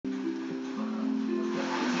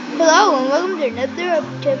Hello and welcome to another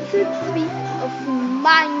episode 3 of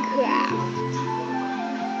Minecraft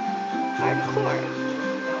Hardcore.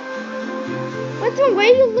 What's wrong? Why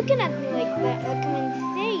are you looking at me like that? Like I'm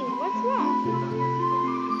insane. What's wrong?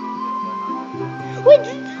 Wait,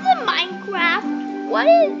 this is a Minecraft? What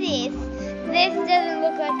is this? This doesn't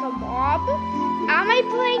look like a mob. Am I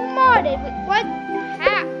playing modded? Wait, what?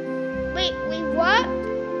 How? Wait, what?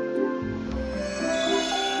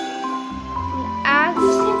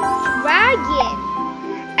 Dragon.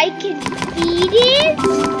 I can feed it?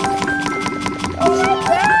 Oh my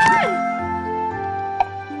god!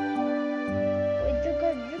 Wait,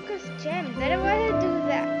 look at gems. I don't want to do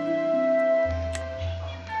that.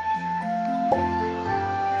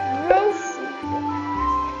 Grow food.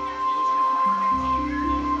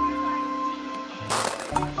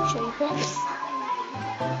 Cherry pops.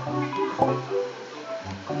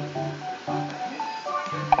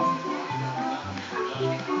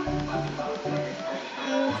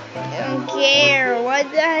 I don't care. What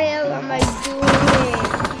the hell am I doing?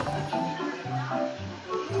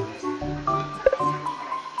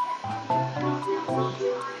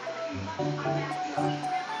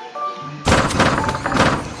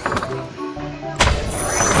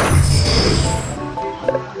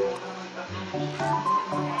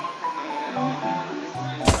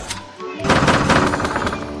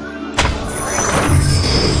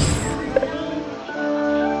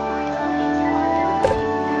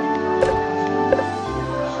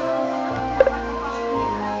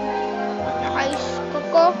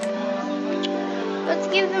 Let's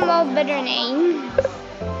give them all better names.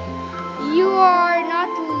 You're not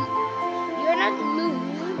Lou,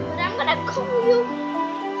 but I'm gonna call you.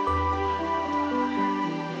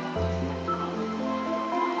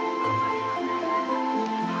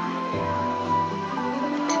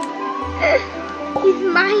 He's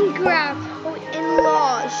Minecraft. Oh, and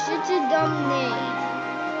Losh. Such a dumb name.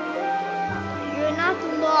 You're not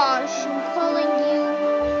Losh. I'm calling you.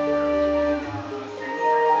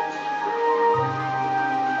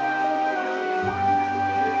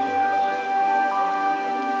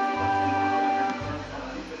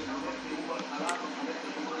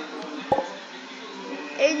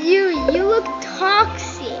 And you look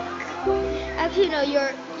toxic. Actually, no,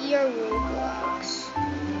 you're Roblox.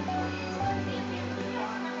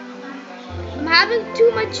 I'm having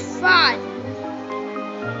too much fun.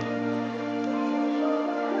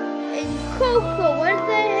 And Coco, what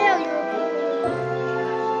the hell?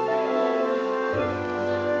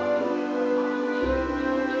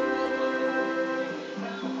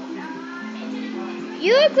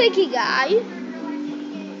 You look like a guy.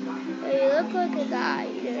 You look like a guy.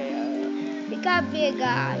 You can't be a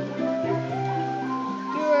guy.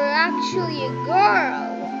 You're actually a girl.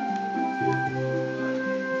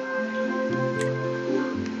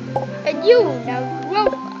 And you, now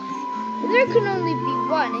Roblox. There can only be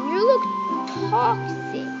one, and you look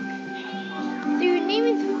toxic. So your name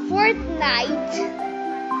is Fortnite.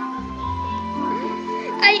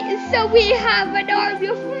 So we have an army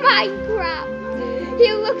of Minecraft.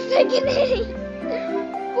 He looks like an idiot.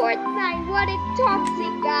 Fortnite, what a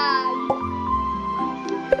toxic guy.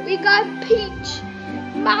 We got Peach.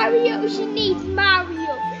 Mario, she needs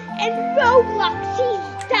Mario. And Roblox, he's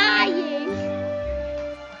dying.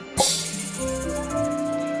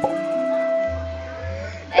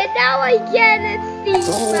 And now I get a sea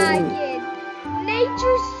dragon.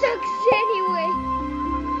 Nature sucks anyway.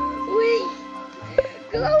 Wait,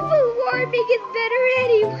 global warming is better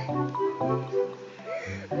anyway.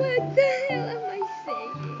 What the hell am I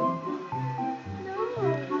saying? No,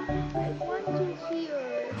 I want to hear.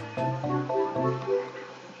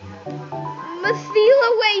 Must feel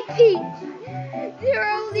away, Peach. Your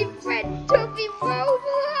only friend took me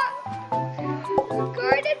Roblox.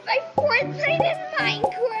 Guarded by Fortnite and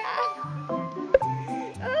Minecraft.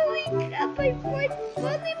 Only cut by Fortnite.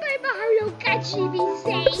 Only by Mario can she be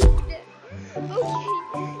saved. Okay,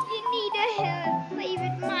 you need a help. Play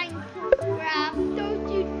with Minecraft. Don't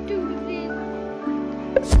you do this.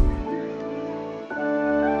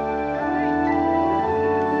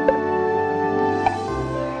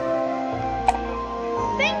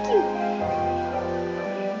 Thank you.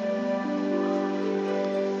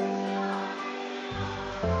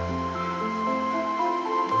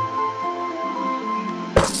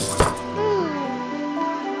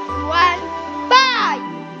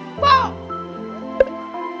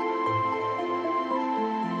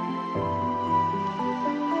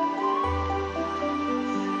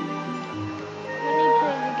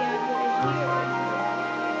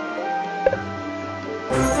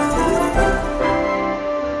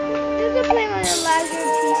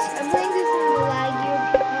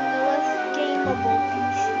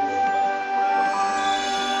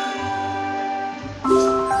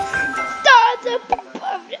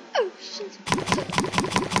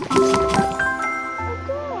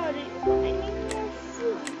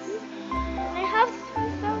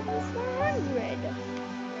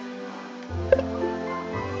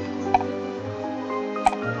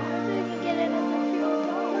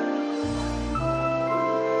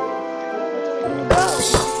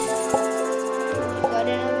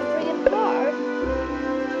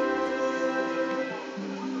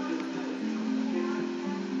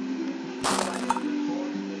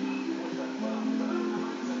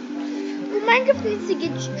 needs to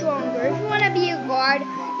get stronger. If you want to be a guard,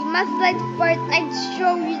 you must let Fortnite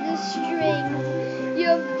show you the strength. You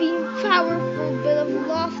have been powerful, but have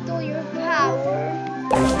lost all your power.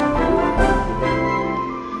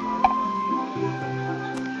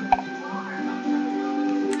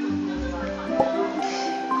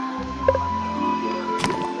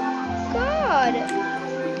 God.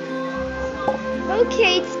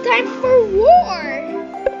 Okay, it's time for war.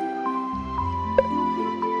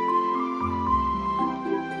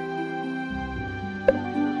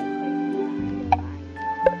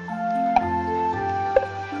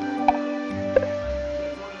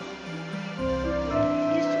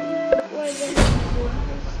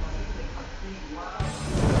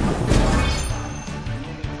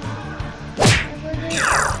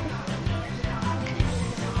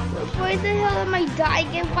 Why the hell am I dying?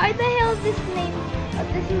 And why the hell is this name of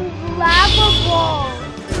this move Lava Ball?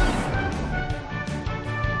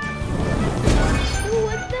 Ooh,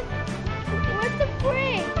 what the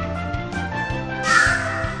frick?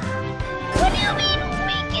 What do you mean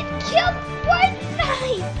we can kill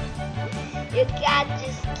Fortnite? You can't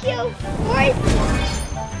just kill Fortnite.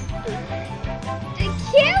 To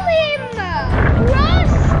kill him!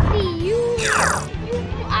 Rusty, you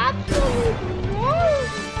absolute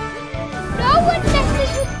monster! No one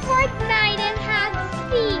messes with Fortnite and has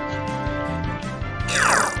speech.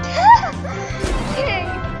 Okay.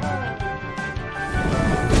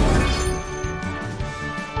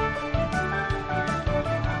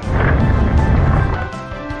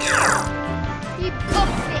 He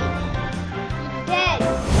booked me. He's dead.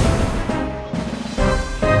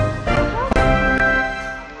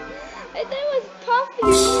 I thought it was Puffy.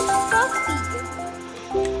 It was Puffy.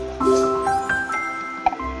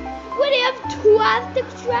 Plastic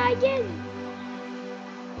Dragon?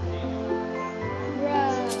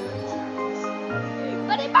 Bruh.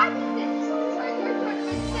 But if I did this,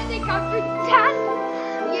 setting up for task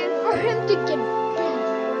for him to get beat.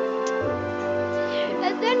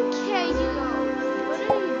 And then KO. What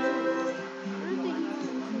are you doing?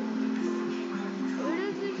 Where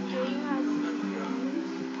does this game have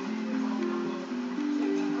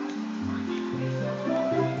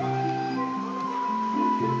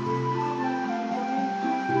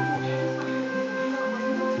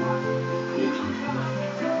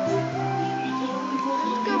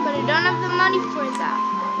I don't have the money for that.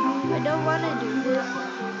 I don't want to do this.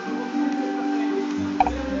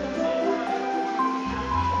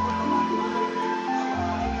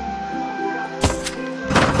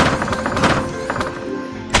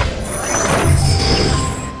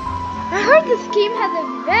 I heard this game has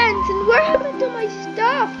events, and what happened to my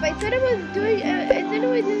stuff? I thought it was doing. I thought it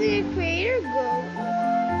was using a creator goal.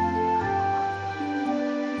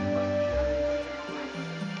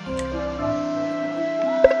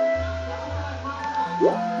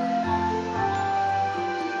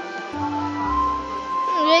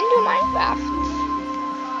 Into Minecraft.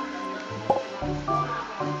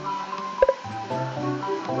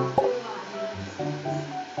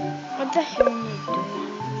 What the hell am I doing?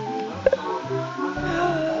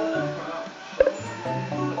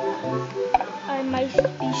 I must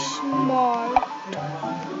be smart.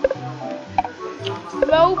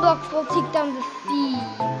 Roblox will take down the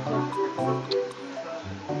thieves.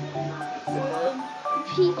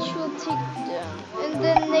 Peach will take down, and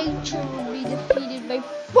then nature will be defeated by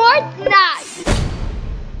Fortnite!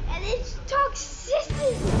 And its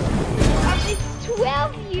toxicity of its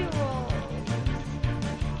 12-year-old.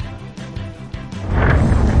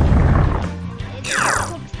 And its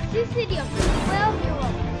toxicity of the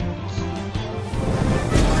 12-year-old.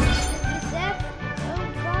 Oh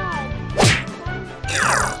God.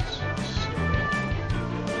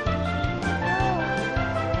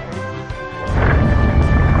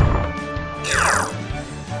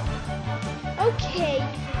 Okay.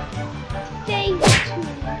 Phase 2.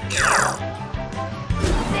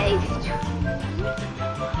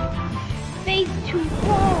 Phase 2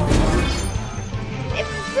 balls. If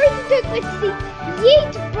first took, let's see,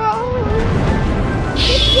 yeet balls.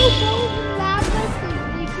 Get your balls in lava so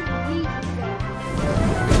you can yeet them.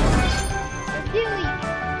 Really,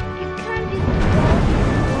 you can't just balls.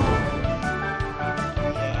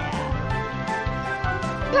 Yeah.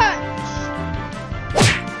 Punch.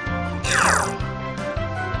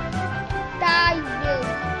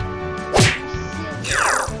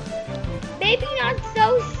 Maybe not so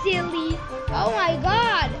silly. Oh my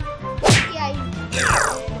God. Yeah.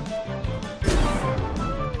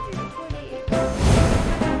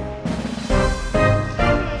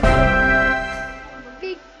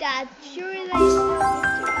 Big Dad, sure as I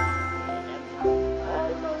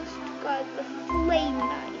almost got the flame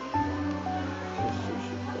knife.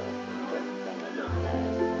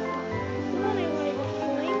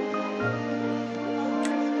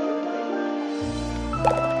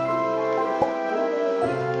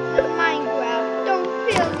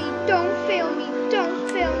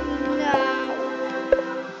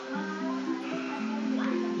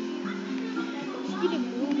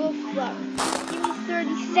 Fuck. Give me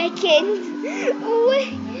 30 seconds. Oh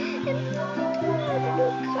wait. And don't know how to do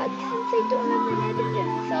cuts since I don't have an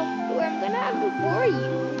editing software. I'm gonna have to bore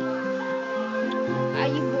you. Are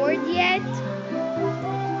you bored yet?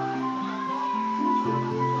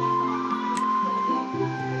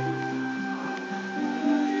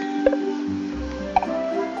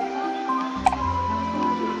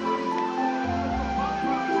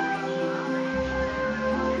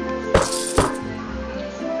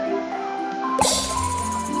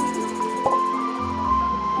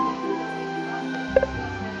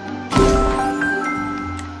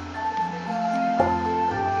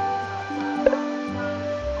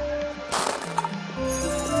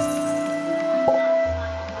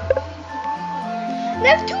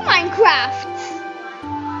 There's 2 Minecrafts.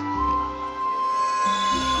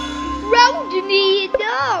 Rodney,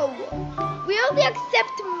 no. We only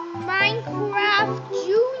accept Minecraft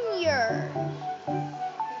Junior.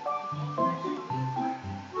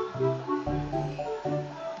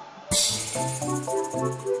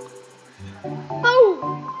 Oh,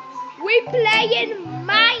 we playing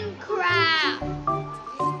Minecraft.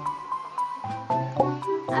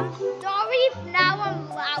 I'm sorry if now I'm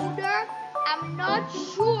louder. I'm not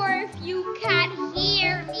sure if you can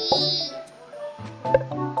hear me.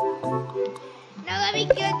 Now let me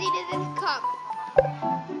get into this cup.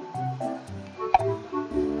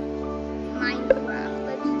 Minecraft,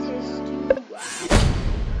 let's test you out.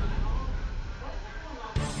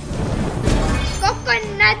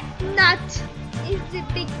 Coconut nut is the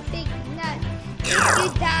big nut. If you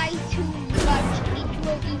die too much, it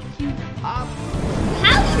will eat you up.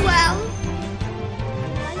 How well?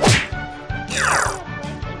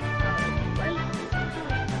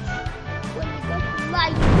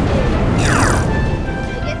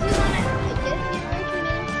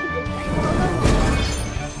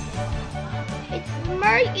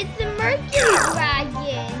 It's a Mercury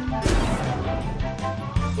Dragon.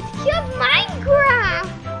 It killed Minecraft.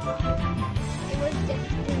 It was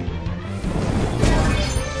destined.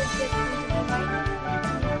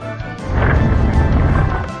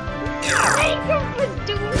 Minecraft was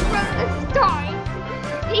doomed from the start.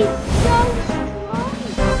 He's so strong. He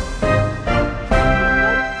has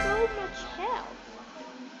so much health.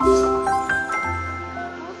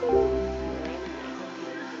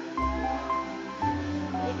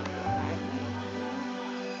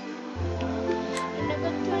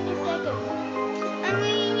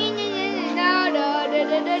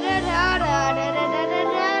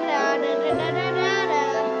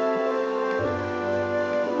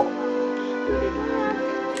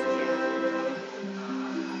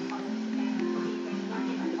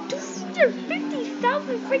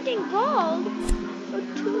 Freaking gold or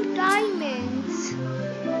 2 diamonds.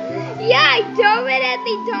 Yeah, I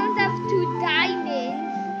definitely don't have 2 diamonds.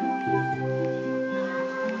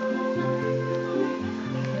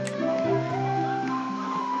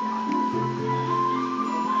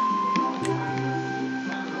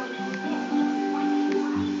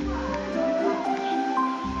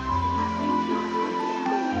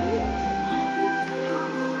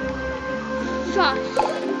 Sus.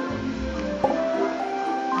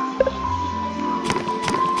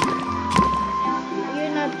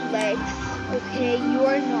 Okay, you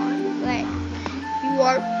are not Lex. You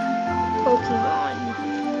are Pokemon.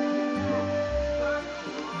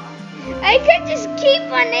 I could just keep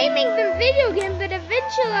on naming them video games, but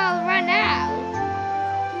eventually I'll run out.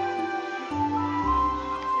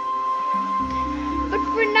 But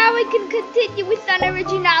for now, I can continue with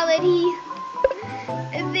unoriginality.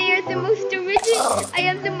 They are the most original. I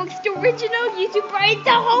am the most original YouTuber in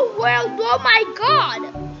the whole world. Oh my god!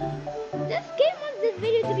 This game wants this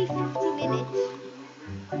video to be 50 minutes.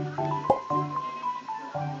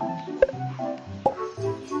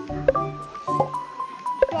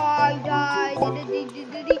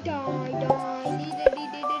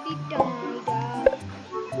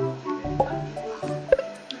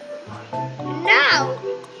 Now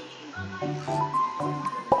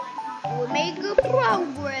we'll make good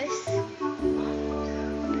progress,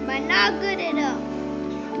 but not good enough.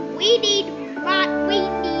 We need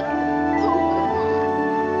Pokemon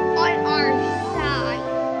on our side.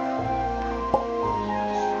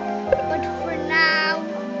 But for now,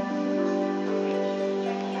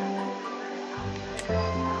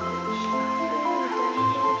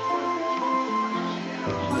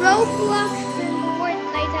 Roblox and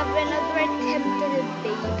Fortnite have another attempt at a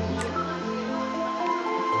baby.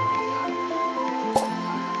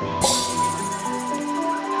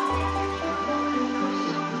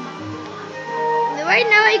 Right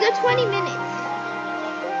now I got 20 minutes.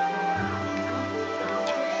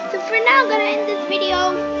 So for now I'm gonna end this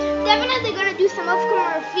video. definitely gonna do some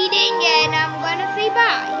off-camera feeding, and I'm gonna say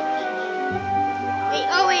bye. Wait,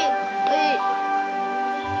 oh wait.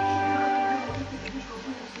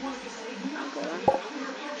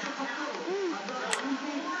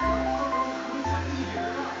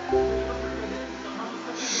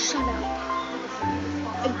 Shut up.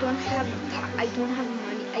 I don't have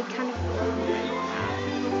money. I can't afford money.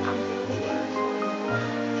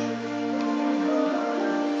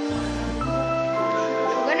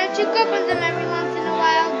 I'm gonna check up on them every once in a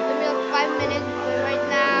while. Give me like 5 minutes.